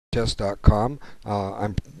chess.com.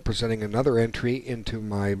 I'm presenting another entry into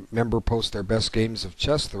my member post their best games of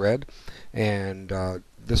chess thread, and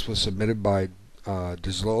this was submitted by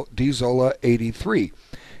Dzola83,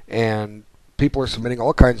 and people are submitting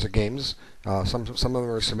all kinds of games. Some of them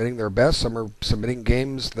are submitting their best. Some are submitting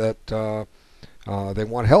games that they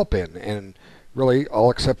want help in, and really I'll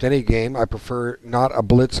accept any game. I prefer not a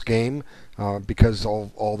blitz game because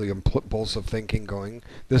all the impulsive thinking going.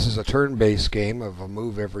 This is a turn-based game of a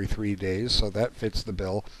move every 3 days, so that fits the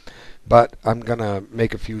bill. But I'm going to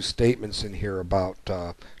make a few statements in here about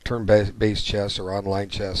turn-based chess or online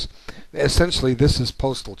chess. Essentially, this is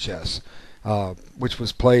postal chess, which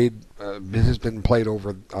was played, has been played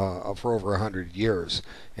over for over 100 years,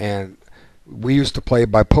 and we used to play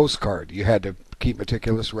by postcard. You had to keep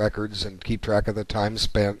meticulous records and keep track of the time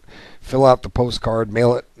spent, fill out the postcard,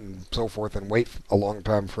 mail it, and so forth, and wait a long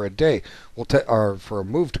time for a day, or for a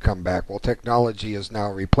move to come back. Well, technology has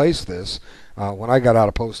now replaced this. When I got out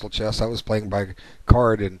of postal chess, I was playing by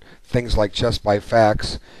card, and things like chess by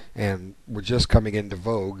fax and were just coming into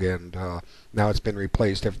vogue, and now it's been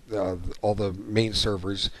replaced. All the main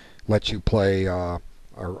servers let you play,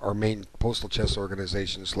 our main postal chess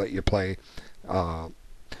organizations let you play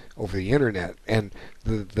over the internet. And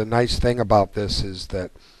the nice thing about this is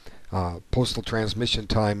that postal transmission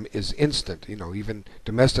time is instant. You know, even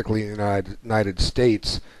domestically in the United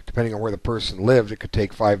States, depending on where the person lived, it could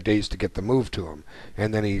take 5 days to get the move to him.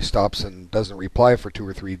 And then he stops and doesn't reply for 2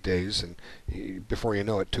 or 3 days, and before you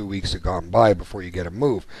know it, 2 weeks have gone by before you get a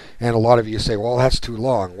move. And a lot of you say, well, that's too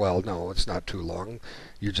long. Well, no, it's not too long.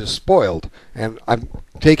 You're just spoiled. And I'm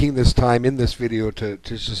taking this time in this video to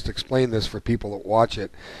just explain this for people that watch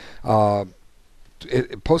it.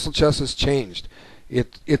 Postal chess has changed.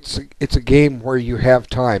 It's a game where you have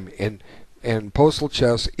time, and postal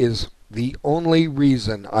chess is the only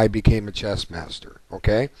reason I became a chess master.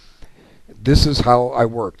 Okay, this is how I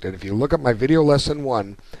worked, and if you look at my video lesson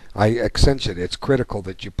 1, I accentuate it's critical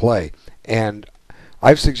that you play, and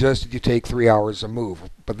I've suggested you take 3 hours a move,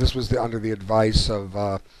 but this was under the advice of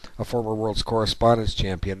a former world's correspondence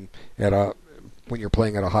champion when you're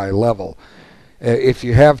playing at a high level. If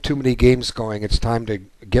you have too many games going, it's time to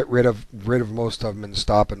get rid of most of them and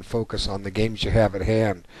stop and focus on the games you have at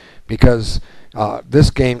hand, because this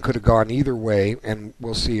game could have gone either way, and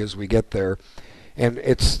we'll see as we get there. And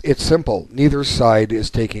it's simple. Neither side is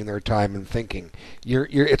taking their time and thinking.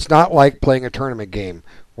 It's not like playing a tournament game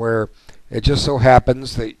where it just so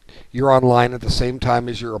happens that you're online at the same time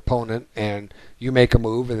as your opponent, and you make a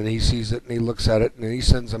move, and then he sees it and he looks at it and then he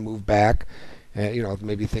sends a move back.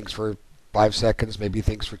 Maybe thinks for 5 seconds, maybe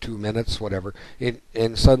thinks for 2 minutes, whatever.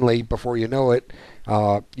 And suddenly, before you know it,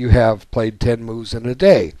 you have played 10 moves in a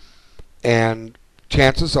day. And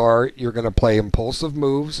chances are you're going to play impulsive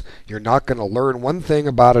moves. You're not going to learn one thing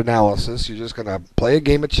about analysis. You're just going to play a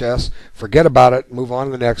game of chess, forget about it, move on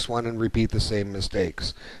to the next one, and repeat the same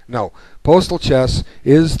mistakes. No, postal chess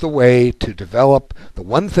is the way to develop the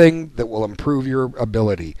one thing that will improve your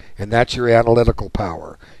ability, and that's your analytical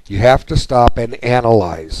power. You have to stop and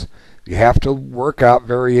analyze. You have to work out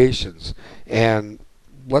variations, and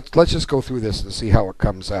let's just go through this and see how it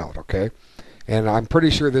comes out, okay? And I'm pretty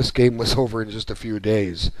sure this game was over in just a few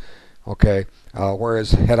days, okay?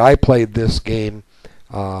 Whereas had I played this game,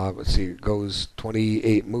 let's see, it goes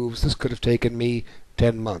 28 moves. This could have taken me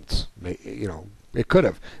 10 months. It could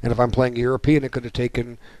have. And if I'm playing European, it could have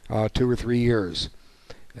taken 2 or 3 years.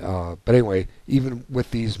 But anyway, even with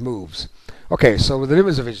these moves. Okay, so the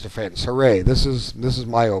nimzowitch defense, hooray! This is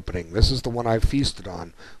my opening. This is the one I feasted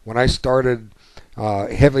on when I started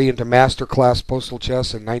heavily into master class postal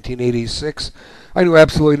chess in 1986. I knew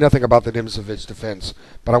absolutely nothing about the nimzowitch defense,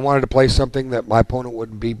 but I wanted to play something that my opponent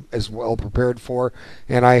wouldn't be as well prepared for,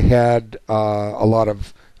 and I had a lot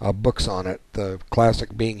of books on it. The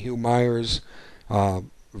classic being Hugh Myers'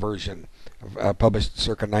 version, published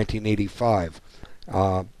circa 1985.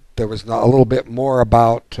 There was a little bit more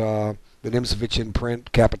about the nimzowitch in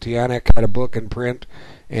print. Kapitianek had a book in print,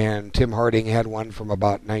 and Tim Harding had one from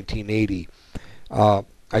about 1980.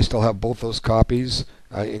 I still have both those copies,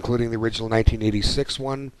 including the original 1986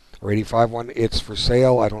 one or 85 one. It's for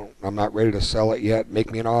sale. I'm not ready to sell it yet.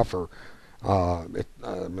 Make me an offer. I'm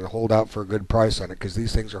going to hold out for a good price on it because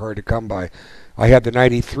these things are hard to come by. I had the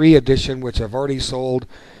 93 edition, which I've already sold,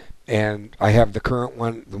 and I have the current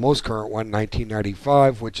one, the most current one,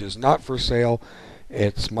 1995, which is not for sale.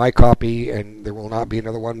 It's my copy, and there will not be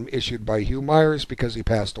another one issued by Hugh Myers because he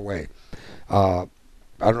passed away. I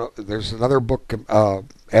don't know. There's another book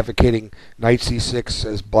advocating knight c6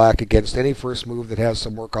 as black against any first move that has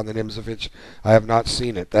some work on the nimzowitch. I have not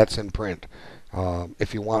seen it. That's in print.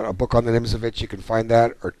 If you want a book on the nimzowitch, you can find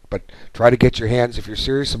that. But try to get your hands, if you're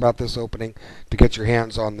serious about this opening, to get your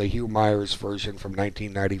hands on the Hugh Myers version from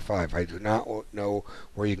 1995. I do not know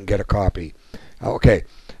where you can get a copy. Okay,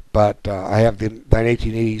 but I have the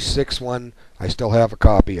 1986 one. I still have a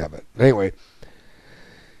copy of it. Anyway,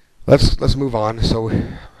 let's move on. So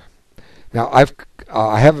now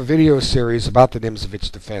I have a video series about the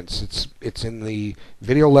nimzowitch defense. It's in the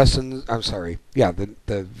video lessons. I'm sorry, yeah,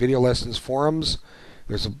 the video lessons forums.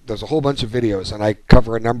 There's a whole bunch of videos, and I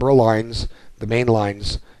cover a number of lines, the main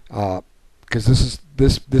lines, because this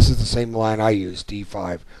is the same line I use,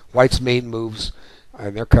 D5. White's main moves,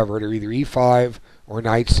 and they're covered, are either E5 or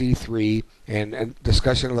knight C3, and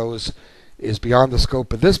discussion of those is beyond the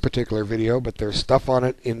scope of this particular video, but there's stuff on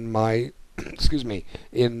it in my excuse me,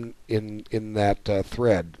 in that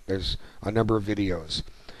thread. There's a number of videos.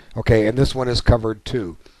 Okay, and this one is covered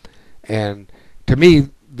too. And to me,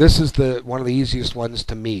 this is one of the easiest ones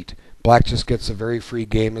to meet. Black just gets a very free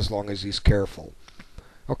game as long as he's careful.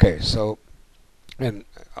 Okay, so, and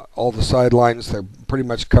all the sidelines, they're pretty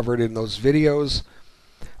much covered in those videos.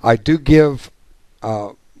 I do give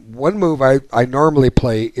one move I normally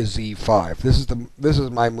play is E5. This is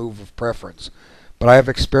my move of preference. But I have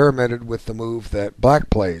experimented with the move that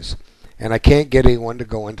Black plays, and I can't get anyone to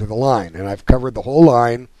go into the line. And I've covered the whole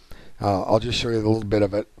line. I'll just show you a little bit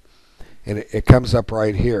of it, and it comes up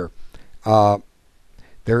right here.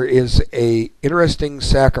 There is a interesting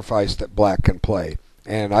sacrifice that Black can play,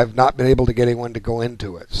 and I've not been able to get anyone to go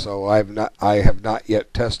into it. So I have not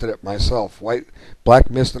yet tested it myself.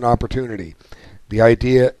 Black missed an opportunity. The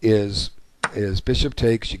idea is bishop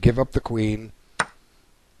takes. You give up the queen.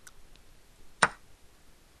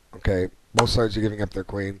 Okay, both sides are giving up their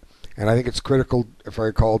queen. And I think it's critical, if I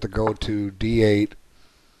recall, to go to D8.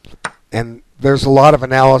 And there's a lot of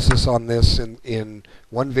analysis on this in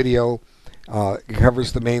one video. It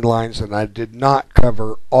covers the main lines, and I did not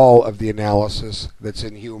cover all of the analysis that's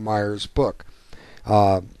in Hugh Myers' book.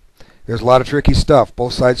 There's a lot of tricky stuff.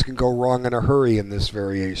 Both sides can go wrong in a hurry in this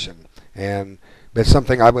variation. And it's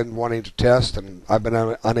something I've been wanting to test, and I've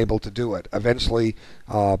been unable to do it. Eventually,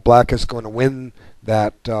 Black is going to win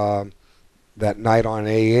that knight on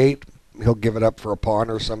A8. He'll give it up for a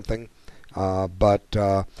pawn or something, but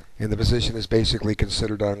the position is basically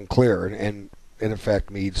considered unclear, and in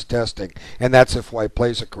effect needs testing. And that's if White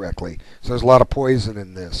plays it correctly. So there's a lot of poison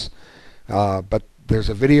in this, but there's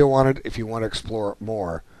a video on it if you want to explore it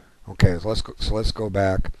more. Okay, so let's go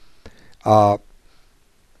back.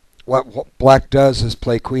 What Black does is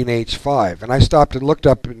play Queen H5, and I stopped and looked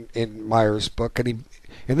up in Myers' book, and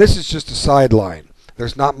this is just a sideline.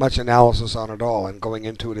 There's not much analysis on it all, and going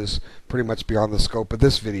into it is pretty much beyond the scope of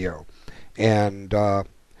this video. And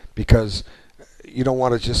because you don't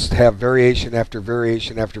want to just have variation after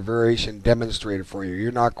variation after variation demonstrated for you.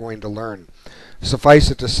 You're not going to learn. Suffice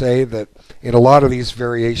it to say that in a lot of these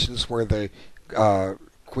variations where the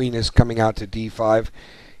queen is coming out to D5,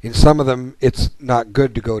 in some of them it's not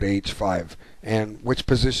good to go to H5. And which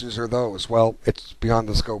positions are those? Well, it's beyond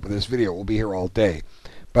the scope of this video. We'll be here all day.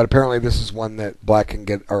 But apparently this is one that Black can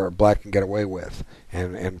get away with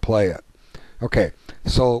and play it. Okay,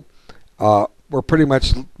 so we're pretty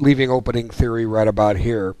much leaving opening theory right about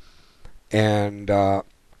here, and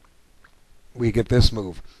we get this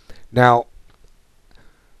move. Now,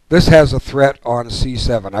 this has a threat on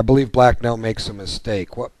C7. I believe Black now makes a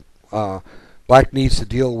mistake. What Black needs to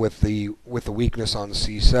deal with the weakness on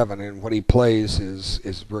C7, and what he plays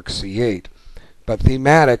is Rook C8. But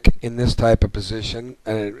thematic in this type of position,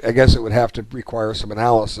 and I guess it would have to require some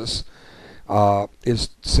analysis, is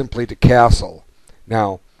simply to castle.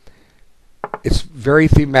 Now, it's very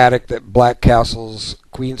thematic that Black castles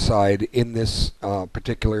queenside in this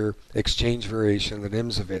particular exchange variation, the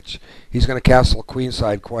nimzowitch. He's going to castle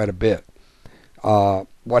queenside quite a bit.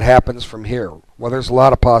 What happens from here? Well, there's a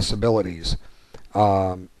lot of possibilities.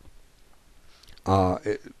 Again,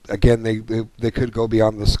 they could go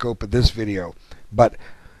beyond the scope of this video, but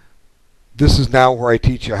this is now where I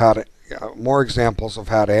teach you how to more examples of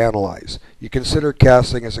how to analyze. You consider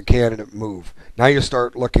castling as a candidate move. Now you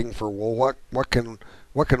start looking for, well, what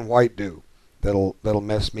can White do that'll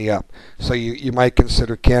mess me up? So you might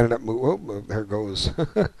consider candidate move. Oh, there it goes.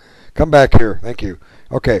 Come back here. Thank you.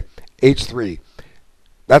 Okay, H3.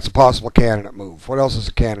 That's a possible candidate move. What else is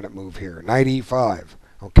a candidate move here? Knight E5.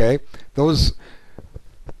 Okay, those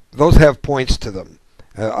have points to them.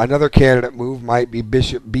 Another candidate move might be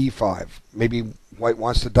bishop B5. Maybe White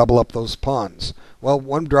wants to double up those pawns. Well,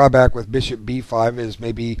 one drawback with bishop B5 is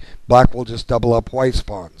maybe Black will just double up White's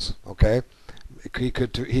pawns. Okay, he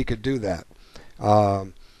could do that.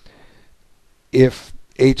 If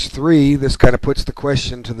h3, this kind of puts the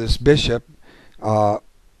question to this bishop,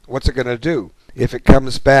 what's it going to do? If it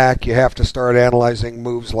comes back, you have to start analyzing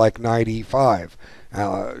moves like knight e5,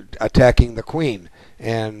 attacking the queen,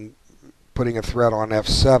 and putting a threat on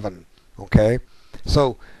f7. Okay,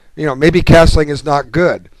 so maybe castling is not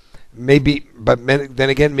good. Maybe, but then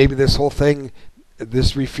again, maybe this whole thing,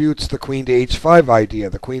 this refutes the queen to h5 idea.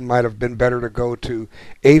 The queen might have been better to go to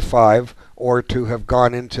a5 or to have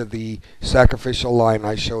gone into the sacrificial line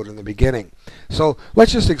I showed in the beginning. So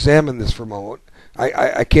let's just examine this for a moment.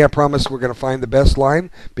 I can't promise we're going to find the best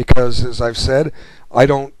line because, as I've said, I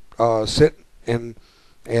don't sit and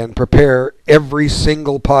prepare every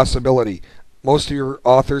single possibility. Most of your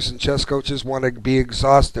authors and chess coaches want to be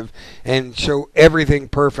exhaustive and show everything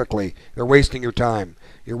perfectly. They're wasting your time.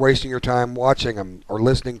 You're wasting your time watching them or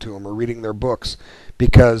listening to them or reading their books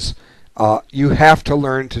because you have to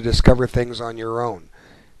learn to discover things on your own.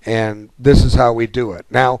 And this is how we do it.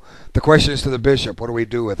 Now, the question is to the bishop. What do we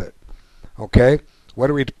do with it? Okay? Where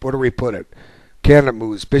do we put it? Candidate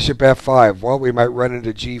moves. Bishop f5. Well, we might run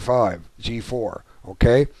into g5, g4.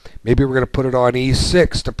 Okay? Maybe we're going to put it on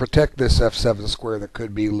e6 to protect this f7 square that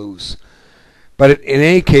could be loose. But in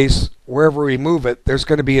any case, wherever we move it, there's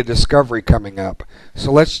going to be a discovery coming up.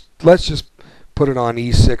 So let's just put it on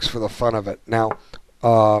e6 for the fun of it. Now,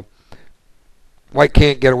 white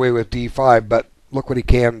can't get away with d5, but look what he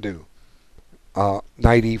can do.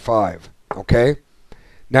 Knight e5. Okay?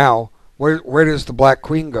 Now, where does the black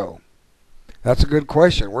queen go? That's a good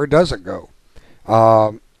question. Where does it go?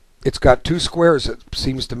 It's got two squares, it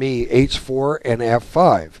seems to me, h4 and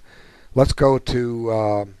f5. Let's go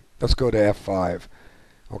to f5.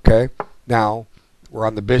 Okay. Now we're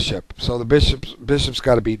on the bishop, so the bishop's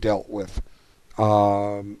got to be dealt with.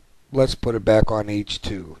 Let's put it back on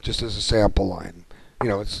h2, just as a sample line.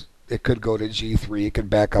 It could go to g3. It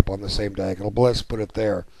could back up on the same diagonal, but let's put it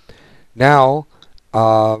there. Now,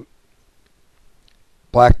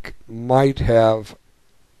 black might have.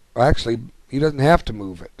 Actually, he doesn't have to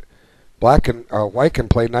move it. White can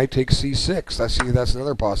play knight takes c6. That's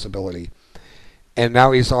another possibility. And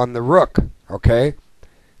now he's on the rook. Okay,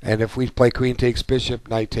 and if we play queen takes bishop,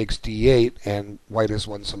 knight takes d8, and white has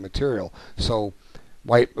won some material. So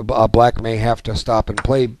black may have to stop and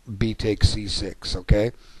play b takes c6.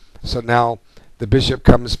 Okay, so now the bishop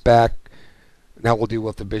comes back. Now we'll deal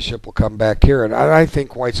with the bishop. We'll come back here, and I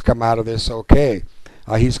think white's come out of this okay.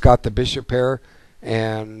 He's got the bishop pair,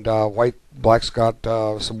 and black's got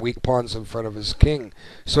some weak pawns in front of his king.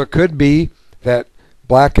 So it could be that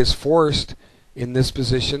black is forced in this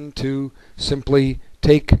position to simply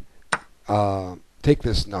take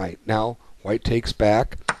this knight. Now white takes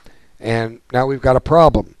back, and now we've got a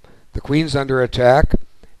problem. The queen's under attack,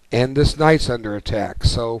 and this knight's under attack.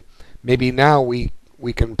 So maybe now we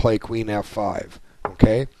can play queen f5.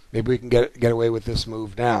 Okay, maybe we can get away with this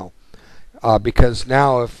move now, because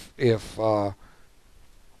now if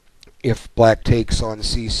black takes on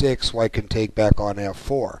c6, white can take back on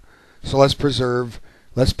f4. So let's preserve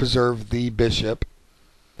the bishop.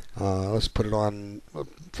 Let's put it on,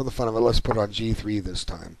 for the fun of it, let's put it on g3 this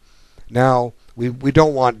time. Now we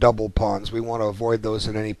don't want double pawns. We want to avoid those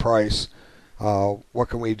at any price. What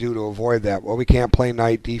can we do to avoid that? Well, we can't play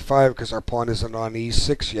knight d5 because our pawn isn't on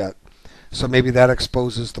e6 yet. So maybe that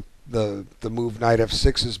exposes the move knight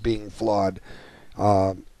f6 as being flawed.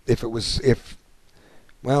 Well,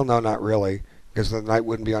 no, not really, because the knight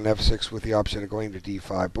wouldn't be on f6 with the option of going to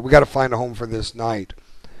d5. But we got to find a home for this knight.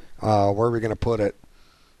 Where are we going to put it?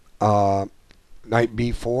 Knight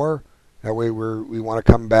b4. That way we want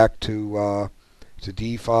to come back to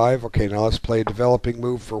d5. Okay, now let's play a developing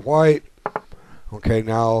move for white. Okay,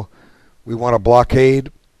 now we want to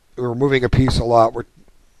blockade. We're moving a piece a lot,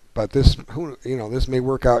 but this may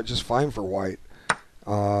work out just fine for white.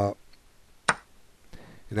 Now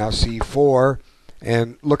c4,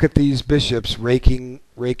 and look at these bishops raking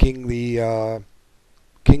the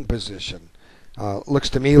king position. Looks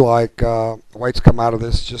to me like white's come out of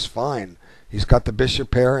this just fine. He's got the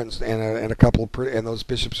bishop pair and a couple of and those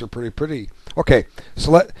bishops are pretty. Okay,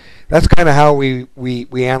 so that's kind of how we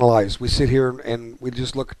analyze. We sit here and we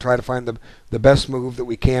just try to find the best move that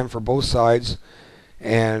we can for both sides,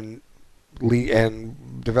 and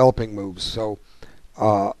developing moves. So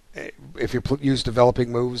if you use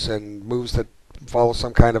developing moves and moves that follow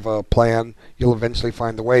some kind of a plan, you'll eventually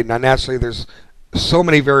find the way. Now, naturally, there's so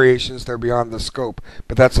many variations they're beyond the scope,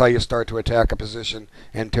 but that's how you start to attack a position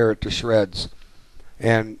and tear it to shreds.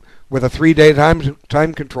 And with a 3-day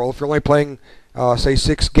time control, if you're only playing say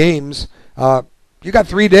 6 games, you got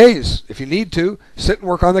 3 days. If you need to, sit and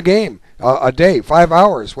work on the game. a day, 5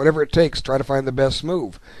 hours, whatever it takes. Try to find the best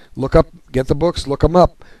move. Look up, get the books, look them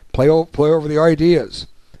up, play over the ideas.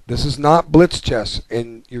 This is not blitz chess,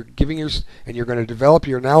 and you're going to develop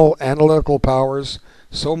your analytical powers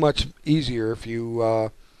so much easier if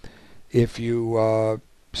you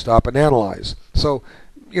stop and analyze. So,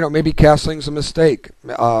 maybe castling's a mistake.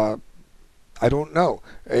 I don't know.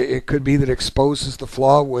 It could be that it exposes the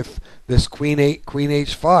flaw with this queen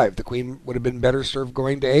h5. The queen would have been better served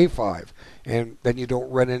going to a5, and then you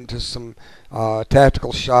don't run into some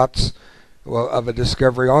tactical shots of a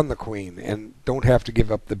discovery on the queen, and don't have to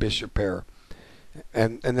give up the bishop pair.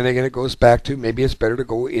 And then again, it goes back to maybe it's better to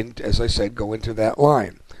go in, as I said, go into that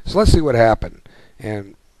line. So let's see what happened,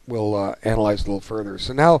 and we'll analyze a little further.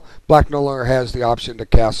 So now black no longer has the option to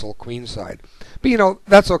castle queenside. But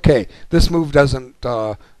that's okay. This move doesn't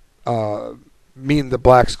mean that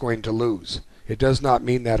black's going to lose. It does not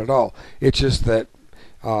mean that at all. It's just that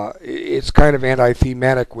it's kind of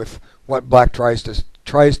anti-thematic with what black tries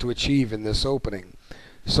to achieve in this opening.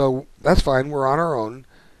 So that's fine. We're on our own.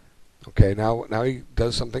 Okay, now he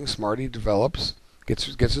does something smart. He develops, gets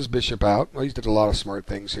his bishop out. Well, he's did a lot of smart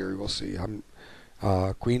things here. We'll see.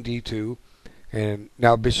 Queen d2, and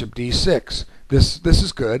now bishop d6. This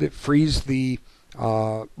is good. It frees the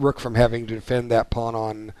rook from having to defend that pawn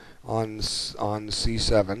on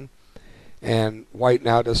c7, and white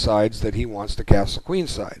now decides that he wants to castle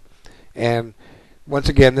queenside. And once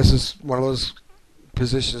again, this is one of those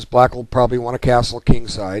positions black will probably want to castle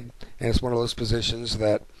kingside, and it's one of those positions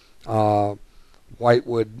that white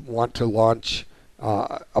would want to launch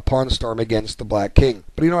a pawn storm against the black king.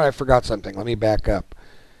 But I forgot something. Let me back up.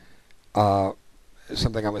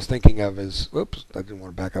 Something I was thinking of is, oops, I didn't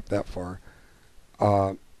want to back up that far.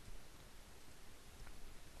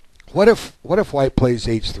 What if white plays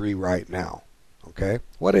h3 right now? Okay,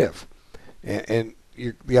 what if? And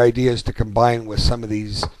the idea is to combine with some of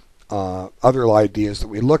these other ideas that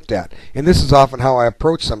we looked at. And this is often how I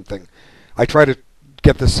approach something. I try to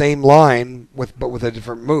get the same line but with a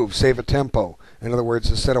different move, save a tempo. In other words,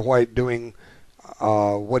 instead of white doing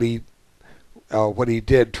what he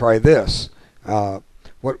did, try this.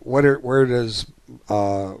 Where does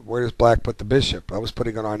black put the bishop? I was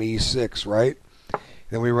putting it on e6, right?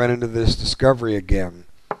 Then we run into this discovery again.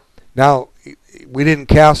 Now we didn't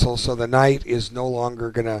castle, so the knight is no longer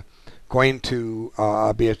going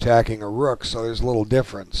to be attacking a rook. So there's a little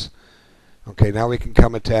difference. Okay, now we can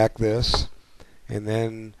come attack this, and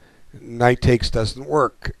then knight takes doesn't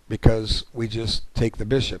work because we just take the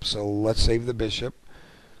bishop. So let's save the bishop,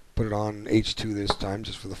 put it on h2 this time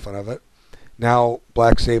just for the fun of it. Now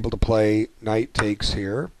black's able to play knight takes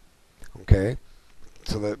here, okay,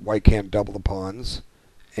 so that white can't double the pawns.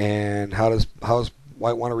 And how does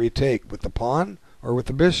white want to retake? With the pawn or with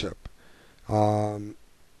the bishop?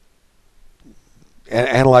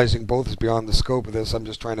 Analyzing both is beyond the scope of this. I'm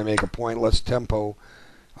just trying to make a point. Let's tempo.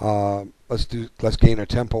 Let's gain a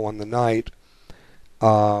tempo on the knight.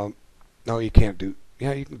 No, you can't do.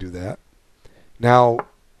 Yeah, you can do that. Now,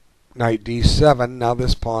 knight d7. Now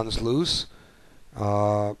this pawn's loose.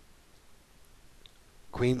 Queen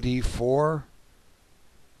d4.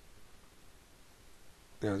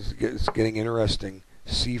 It's getting interesting.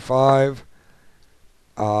 c5.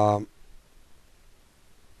 Now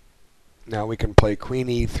we can play queen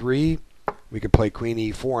e3. We could play queen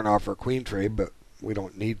e4 and offer a queen trade, but we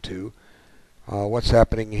don't need to. What's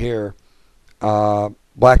happening here?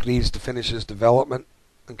 Black needs to finish his development.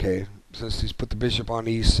 Okay, since he's put the bishop on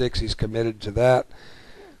e6, he's committed to that.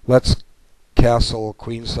 Let's castle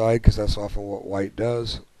queenside, because that's often what white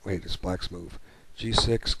does. Wait, it's black's move.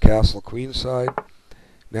 g6, castle queenside.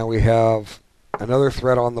 Now we have another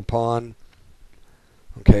threat on the pawn.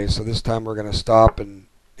 Okay, so this time we're going to stop and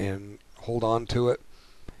hold on to it.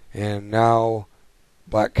 And now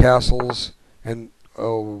black castles, and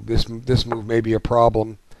oh, this move may be a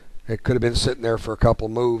problem. It could have been sitting there for a couple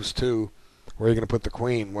moves too. Where are you going to put the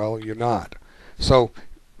queen? Well, you're not. So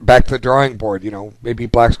back to the drawing board. Maybe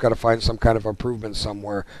black's got to find some kind of improvement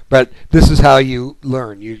somewhere. But this is how you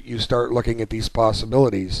learn. You start looking at these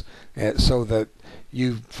possibilities so that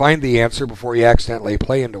you find the answer before you accidentally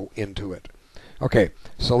play into it. Okay,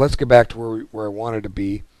 so let's get back to where I wanted to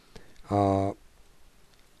be. I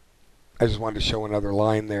just wanted to show another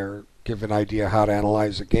line there, give an idea how to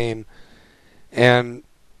analyze a game. And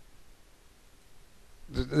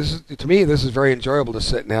to me, this is very enjoyable to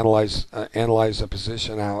sit and analyze a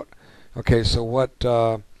position out. Okay, so what?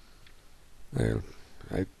 I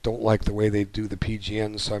don't like the way they do the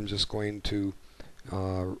PGN, so I'm just going to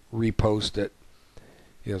repost it.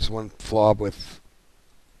 It's one flaw with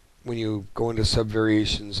when you go into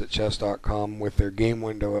subvariations at chess.com with their game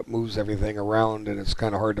window, it moves everything around, and it's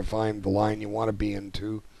kind of hard to find the line you want to be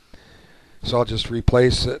into. So I'll just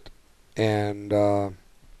replace it and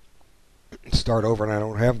start over, and I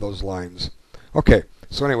don't have those lines. Okay,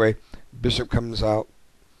 so anyway, bishop comes out.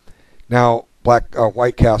 Now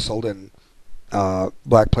white castled, and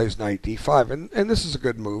black plays knight d5, and this is a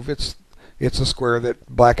good move. It's a square that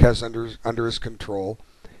black has under his control,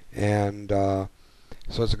 and so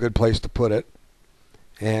it's a good place to put it.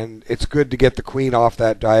 And it's good to get the queen off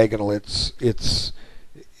that diagonal. This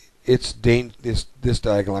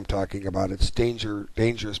diagonal I'm talking about. It's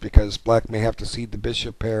dangerous because black may have to cede the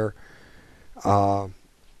bishop pair, and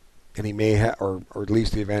he may have, or at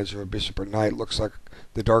least the advantage of a bishop or knight. Looks like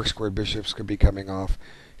the dark squared bishops could be coming off,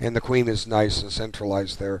 and the queen is nice and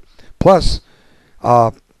centralized there. Plus,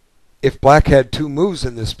 if black had 2 moves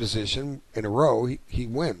in this position in a row, he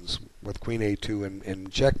wins with queen a2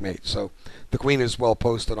 and checkmate. So the queen is well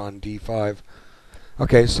posted on d5.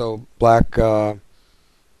 Okay, so black or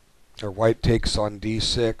white takes on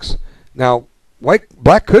d6. Now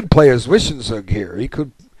black could play a Zwischenzug here. He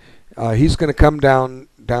could. He's going to come down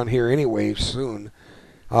here anyway soon,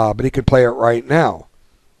 but he could play it right now.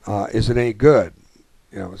 Is it any good?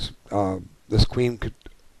 You know, this queen could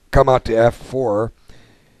come out to f4,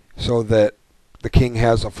 so that the king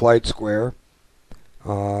has a flight square.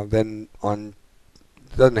 Then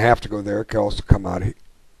doesn't have to go there. It can also come out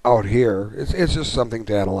here. It's just something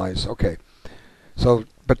to analyze. Okay. So,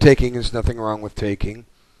 but taking is nothing wrong with taking.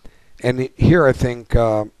 And here I think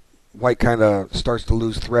white kind of starts to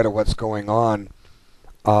lose thread of what's going on.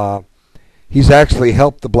 He's actually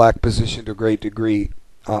helped the black position to a great degree.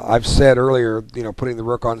 I've said earlier, putting the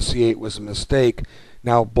rook on c8 was a mistake.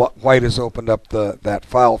 Now white has opened up that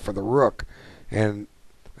file for the rook, and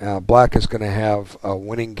black is going to have a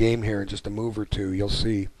winning game here in just a move or two. You'll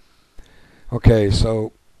see. Okay,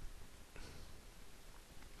 so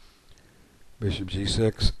bishop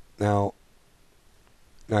g6. Now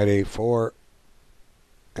knight a4,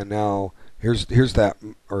 and now here's that,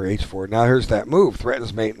 or h4. Now here's that move.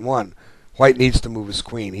 Threatens mate in 1. White needs to move his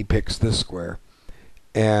queen. He picks this square,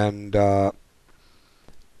 and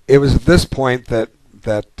it was at this point that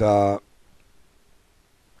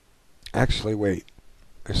actually, wait,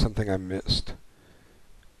 there's something I missed.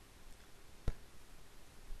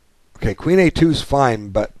 Okay, queen a2 is fine,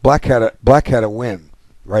 but black had a win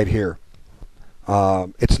right here.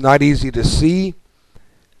 It's not easy to see,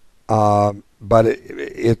 but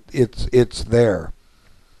it's there.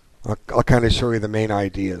 I'll kind of show you the main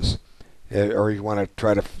ideas, or you want to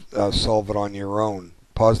try to solve it on your own.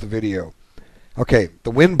 Pause the video. Okay,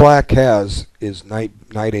 the win black has is knight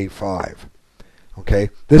a5. Okay,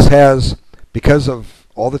 this has, because of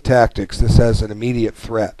all the tactics, this has an immediate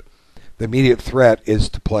threat. The immediate threat is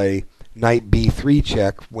to play knight b3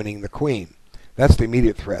 check, winning the queen. That's the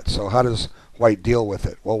immediate threat. So how does white deal with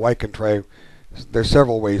it? Well, white can try. There's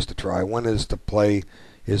several ways to try. One is to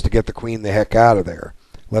get the queen the heck out of there.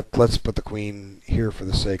 Let's put the queen here for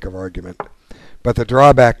the sake of argument. But the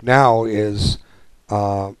drawback now is,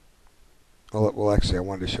 well, actually, I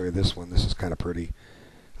wanted to show you this one. This is kind of pretty.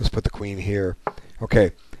 Let's put the queen here.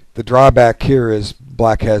 Okay, the drawback here is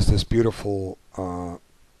black has this beautiful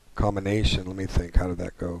combination. Let me think. How did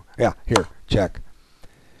that go? Yeah, here, check.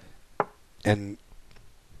 And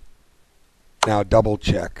now double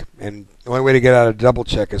check. And the only way to get out of double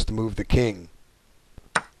check is to move the king.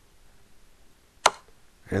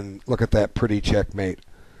 And look at that pretty checkmate.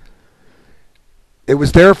 It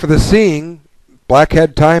was there for the seeing. Black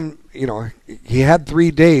had time, he had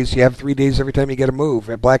 3 days. You have 3 days every time you get a move.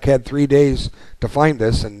 And black had 3 days to find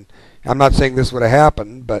this. And I'm not saying this would have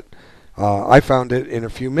happened, but I found it in a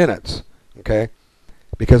few minutes. Okay,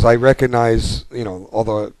 because I recognize, all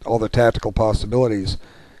the tactical possibilities.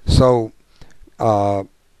 So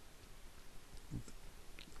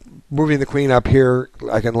moving the queen up here,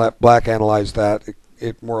 I can let black analyze that.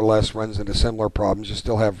 It more or less runs into similar problems. You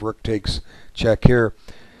still have rook takes check here.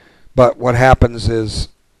 But what happens is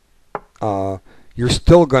you're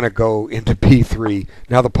still going to go into b3.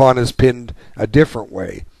 Now the pawn is pinned a different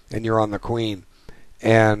way, and you're on the queen.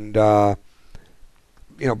 And,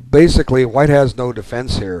 basically white has no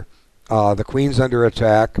defense here. The queen's under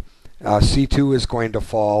attack. c2 is going to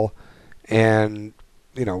fall. And,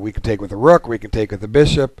 we can take with the rook. We can take with the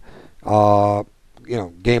bishop.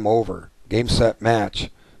 Game over. Game, set, match.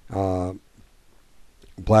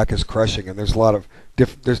 Black is crushing, and there's a lot of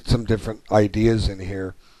there's some different ideas in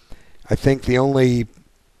here. I think the only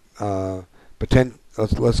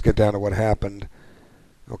let's get down to what happened.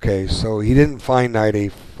 Okay, so he didn't find knight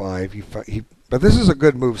a5. He But this is a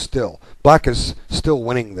good move still. Black is still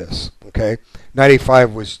winning this. Okay, knight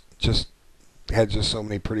a5 was had just so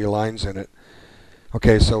many pretty lines in it.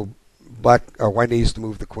 Okay, so white needs to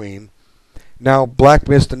move the queen. Now black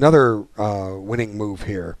missed another winning move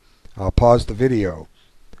here. I'll pause the video.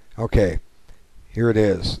 Okay, here it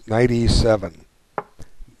is. Knight e7.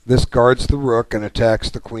 This guards the rook and attacks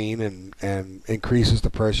the queen and increases the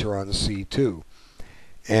pressure on c2.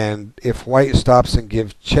 And if white stops and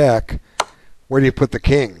gives check, where do you put the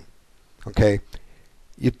king? Okay,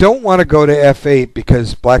 you don't want to go to f8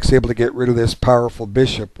 because black's able to get rid of this powerful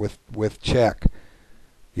bishop with check.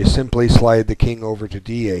 You simply slide the king over to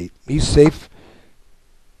d8. He's safe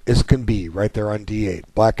as can be right there on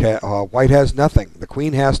d8. White has nothing. The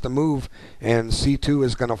queen has to move, and c2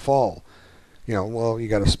 is going to fall. You know, well, you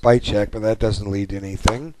got a spy check, but that doesn't lead to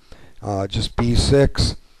anything. Just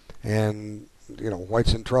b6, and you know,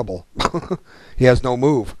 white's in trouble. He has no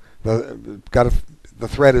move. The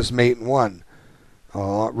threat is mate and 1.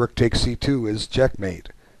 Rook takes c2 is checkmate,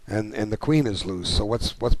 and the queen is loose. So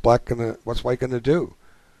what's white gonna do?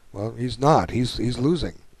 Well, he's not. He's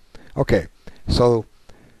losing. Okay, so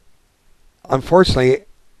unfortunately,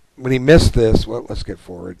 when he missed this, well, let's get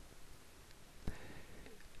forward.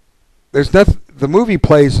 There's nothing. The move he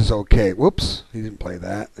plays is okay. Whoops, he didn't play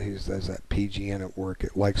that. There's that PGN at work.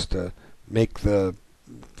 It likes to make the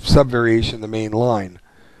subvariation the main line.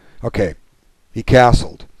 Okay, he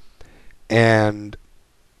castled, and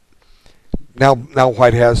now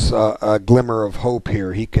white has a glimmer of hope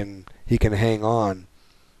here. He can hang on,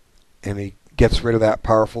 and he gets rid of that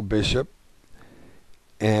powerful bishop.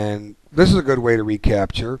 And this is a good way to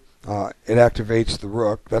recapture. It activates the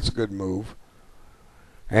rook. That's a good move.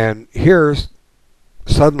 And here's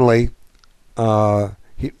suddenly, now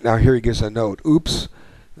here he gives a note. Oops,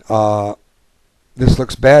 this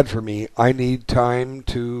looks bad for me. I need time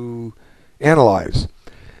to analyze.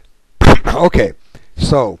 Okay,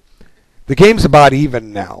 so the game's about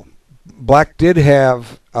even now. Black did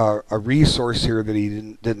have a resource here that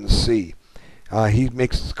he didn't see. He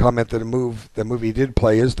makes the comment that the move he did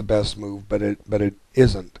play is the best move, but it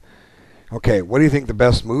isn't. Okay, what do you think the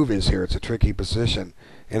best move is here? It's a tricky position,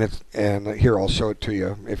 and here I'll show it to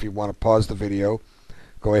you. If you want to pause the video,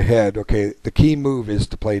 go ahead. Okay, the key move is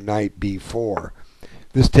to play knight b4.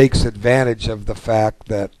 This takes advantage of the fact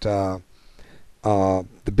that the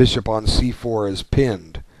bishop on c4 is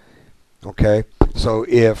pinned. Okay, so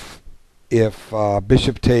if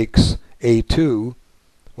bishop takes a2,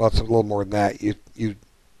 well, it's a little more than that.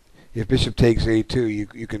 If bishop takes a2,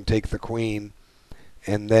 you can take the queen,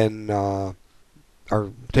 and then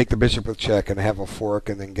or take the bishop with check and have a fork,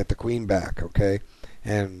 and then get the queen back. Okay,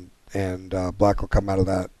 and black will come out of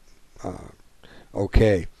that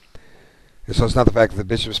okay. And so it's not the fact that the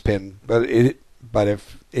bishop's pinned, but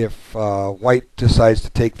if white decides to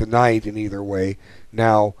take the knight in either way,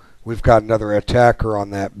 now we've got another attacker on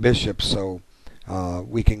that bishop, so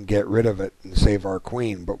we can get rid of it and save our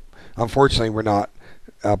queen. But unfortunately, we're not.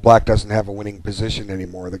 Black doesn't have a winning position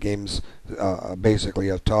anymore. The game's basically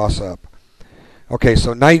a toss-up. Okay,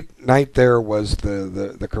 so knight there was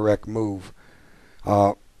the correct move.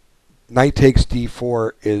 Knight takes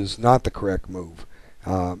d4 is not the correct move.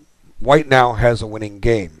 White now has a winning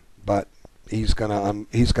game, but he's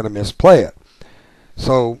gonna misplay it.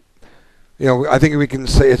 So, you know, I think we can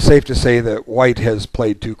say it's safe to say that white has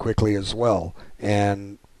played too quickly as well,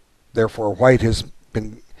 and therefore white has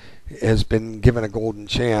been given a golden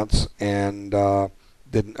chance and or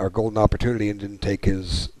golden opportunity and didn't take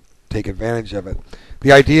advantage of it.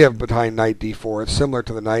 The idea behind knight d4 is similar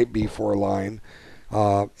to the knight b4 line.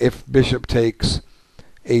 If bishop takes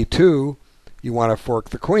a2, you want to fork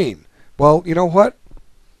the queen. Well, you know what?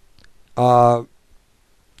 I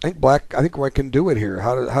think white can do it here.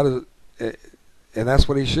 And that's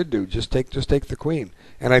what he should do. Just take the queen.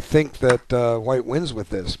 And I think that white wins with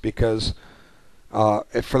this because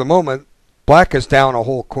if for the moment black is down a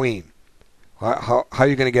whole queen. How are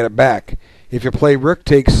you going to get it back? If you play rook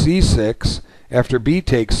takes c6 after b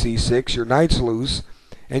takes c6, your knight's loose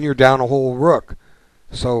and you're down a whole rook.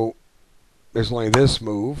 So there's only this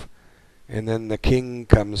move, and then the king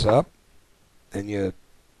comes up, and you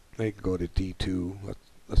can go to d2.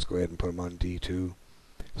 Let's go ahead and put him on d2.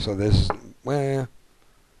 So this, well,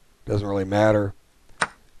 doesn't really matter.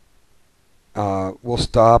 We'll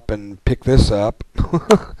stop and pick this up.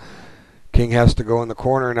 King has to go in the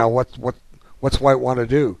corner. Now what's white want to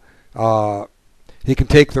do? He can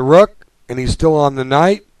take the rook, and he's still on the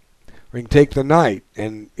knight, or he can take the knight,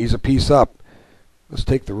 and he's a piece up. Let's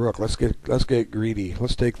take the rook. Let's get greedy.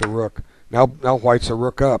 Let's take the rook. Now white's a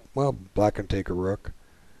rook up. Well, black can take a rook.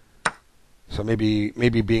 So maybe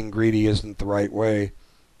being greedy isn't the right way.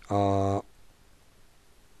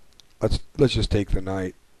 Let's just take the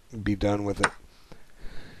knight and be done with it.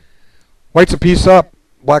 White's a piece up.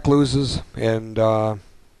 Black loses, and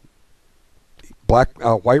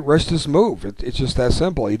White rushed his move. It's just that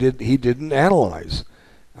simple. He didn't analyze,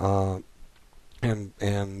 and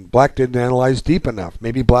Black didn't analyze deep enough.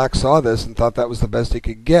 Maybe Black saw this and thought that was the best he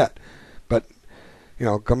could get. But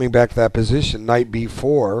coming back to that position, knight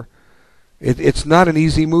b4. It's not an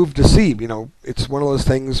easy move to see. It's one of those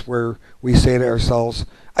things where we say to ourselves,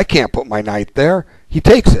 I can't put my knight there. He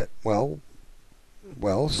takes it. Well,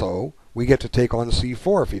 so we get to take on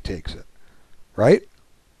c4 if he takes it. Right?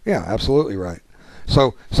 Yeah, absolutely right.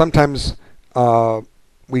 So sometimes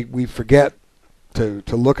we forget to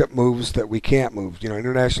look at moves that we can't move.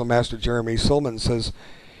 International Master Jeremy Silman says,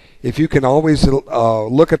 if you can always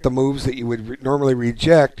look at the moves that you would normally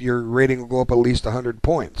reject, your rating will go up at least 100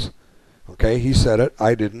 points. Okay, he said it.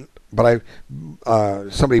 I didn't, but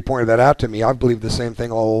somebody pointed that out to me. I've believed the same thing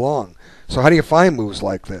all along. So how do you find moves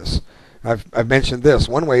like this? I've mentioned this.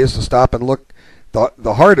 One way is to stop and look.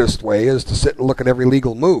 The hardest way is to sit and look at every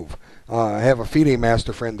legal move. I have a FIDE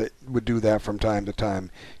master friend that would do that from time to time.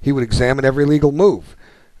 He would examine every legal move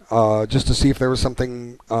just to see if there was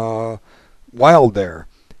something wild there.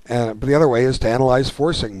 But the other way is to analyze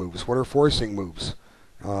forcing moves. What are forcing moves?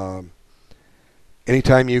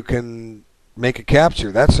 Anytime you can make a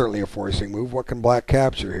capture, that's certainly a forcing move. What can Black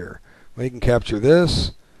capture here? Well, he can capture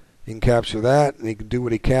this, he can capture that, and he can do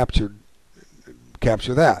what he captured,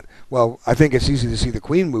 capture that. Well, I think it's easy to see the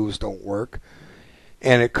queen moves don't work,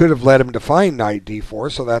 and it could have led him to find knight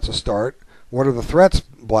d4, so that's a start. What are the threats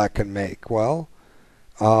Black can make? Well,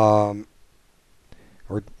 or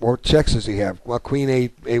what checks does he have? Well, queen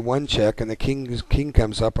a1 check, and the king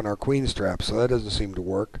comes up on our queen's trap, so that doesn't seem to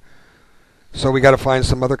work. So we got to find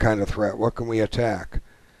some other kind of threat. What can we attack?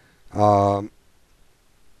 And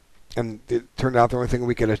it turned out the only thing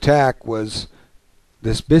we could attack was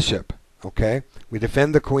this bishop. Okay, we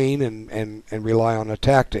defend the queen and rely on a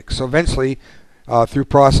tactic. So eventually, through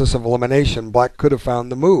process of elimination, Black could have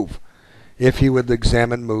found the move if he would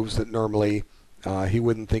examine moves that normally he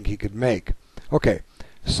wouldn't think he could make. Okay,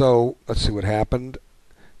 so let's see what happened.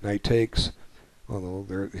 Knight takes.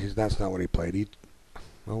 Although that's not what he played.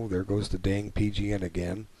 Oh, there goes the dang PGN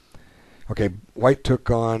again. Okay, White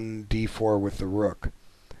took on d4 with the rook.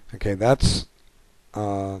 Okay, that's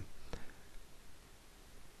not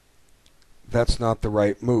the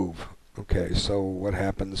right move. Okay, so what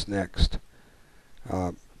happens next?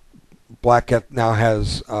 Black now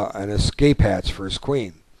has an escape hatch for his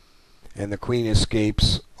queen, and the queen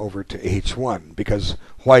escapes over to h1 because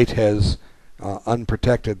White has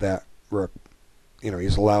unprotected that rook.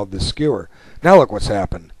 He's allowed the skewer. Now look what's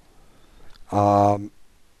happened.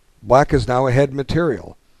 Black is now ahead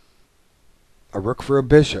material. A rook for a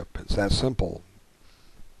bishop. It's that simple.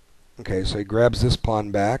 Okay, so he grabs this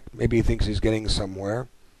pawn back. Maybe he thinks he's getting somewhere.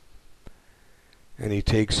 And he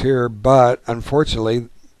takes here, but unfortunately,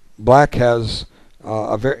 Black has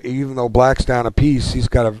even though Black's down a piece, he's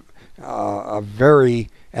got a very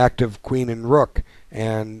active queen and rook,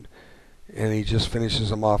 and he just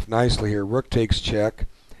finishes him off nicely here. Rook takes check,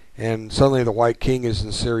 and suddenly the white king is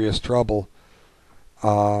in serious trouble.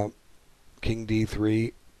 King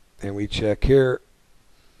d3, and we check here,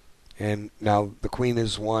 and now the queen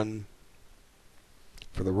is won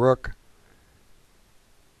for the rook.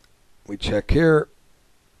 We check here.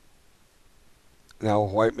 Now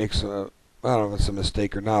White makes I don't know if it's a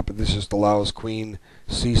mistake or not, but this just allows queen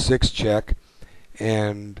c6 check,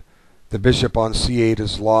 and the bishop on c8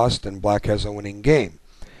 is lost, and Black has a winning game.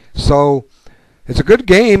 So it's a good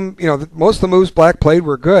game. Most of the moves Black played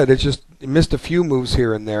were good. It's just he missed a few moves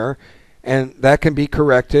here and there, and that can be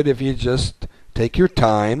corrected if you just take your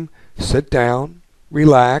time, sit down,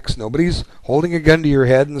 relax. Nobody's holding a gun to your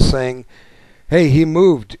head and saying, hey, he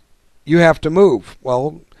moved, you have to move.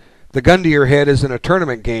 Well, the gun to your head is in a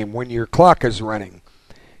tournament game when your clock is running.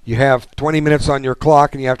 You have 20 minutes on your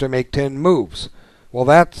clock and you have to make 10 moves. Well,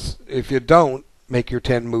 that's, if you don't make your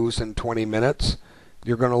 10 moves in 20 minutes,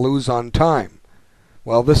 you're going to lose on time.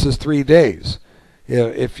 Well, this is 3 days.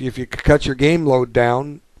 If you cut your game load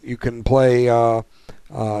down, you can play.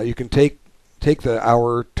 You can take the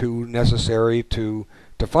hour or two necessary to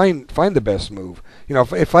find the best move.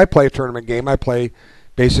 If I play a tournament game, I play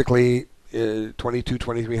basically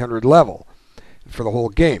 2300 level for the whole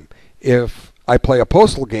game. If I play a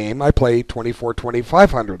postal game, I play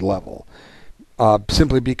 2500 level.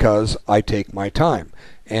 Simply because I take my time.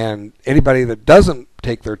 And anybody that doesn't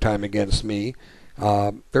take their time against me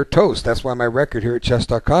they're toast. That's why my record here at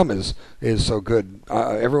chess.com is so good.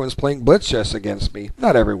 Everyone's playing blitz chess against me.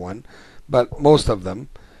 Not everyone, but most of them.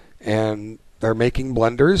 And they're making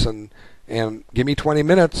blunders, and give me 20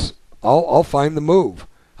 minutes, I'll find the move.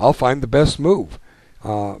 I'll find the best move.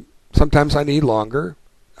 Sometimes I need longer,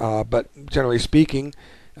 but generally speaking,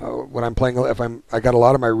 when I'm playing, I got a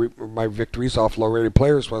lot of my victories off low-rated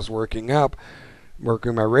players was working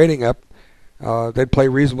my rating up. They'd play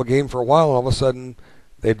a reasonable game for a while, and all of a sudden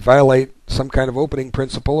they'd violate some kind of opening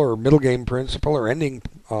principle or middle game principle or ending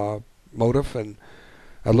motive, and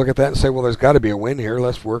I'd look at that and say, well, there's got to be a win here.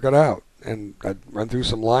 Let's work it out. And I'd run through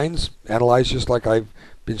some lines, analyze just like I've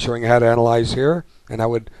been showing you how to analyze here, and I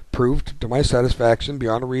would prove to my satisfaction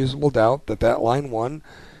beyond a reasonable doubt that line won.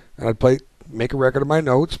 And I'd make a record of my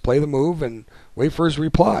notes, play the move, and wait for his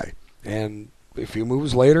reply. And a few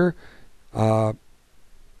moves later,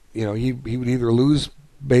 he would either lose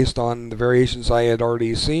based on the variations I had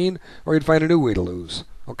already seen, or he'd find a new way to lose.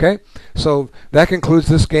 Okay? So that concludes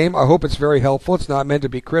this game. I hope it's very helpful. It's not meant to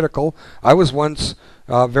be critical. I was once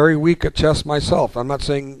very weak at chess myself. I'm not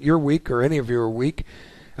saying you're weak or any of you are weak.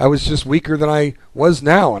 I was just weaker than I was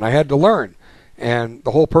now, and I had to learn. And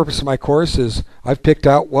the whole purpose of my course is I've picked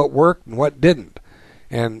out what worked and what didn't.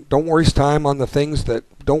 And don't waste time on the things that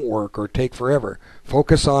don't work or take forever.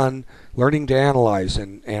 Focus on learning to analyze,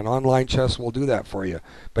 and online chess will do that for you.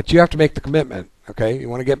 But you have to make the commitment, okay? You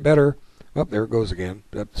want to get better. Oh, there it goes again.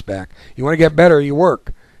 It's back. You want to get better, you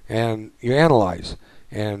work, and you analyze.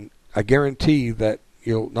 And I guarantee that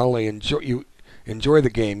you'll not only enjoy the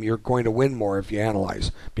game, you're going to win more if you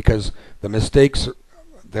analyze. Because the mistakes,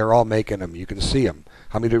 they're all making them. You can see them.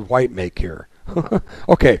 How many did White make here?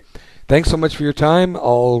 Okay. Thanks so much for your time.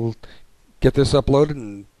 I'll get this uploaded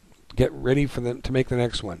and get ready to make the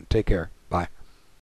next one. Take care.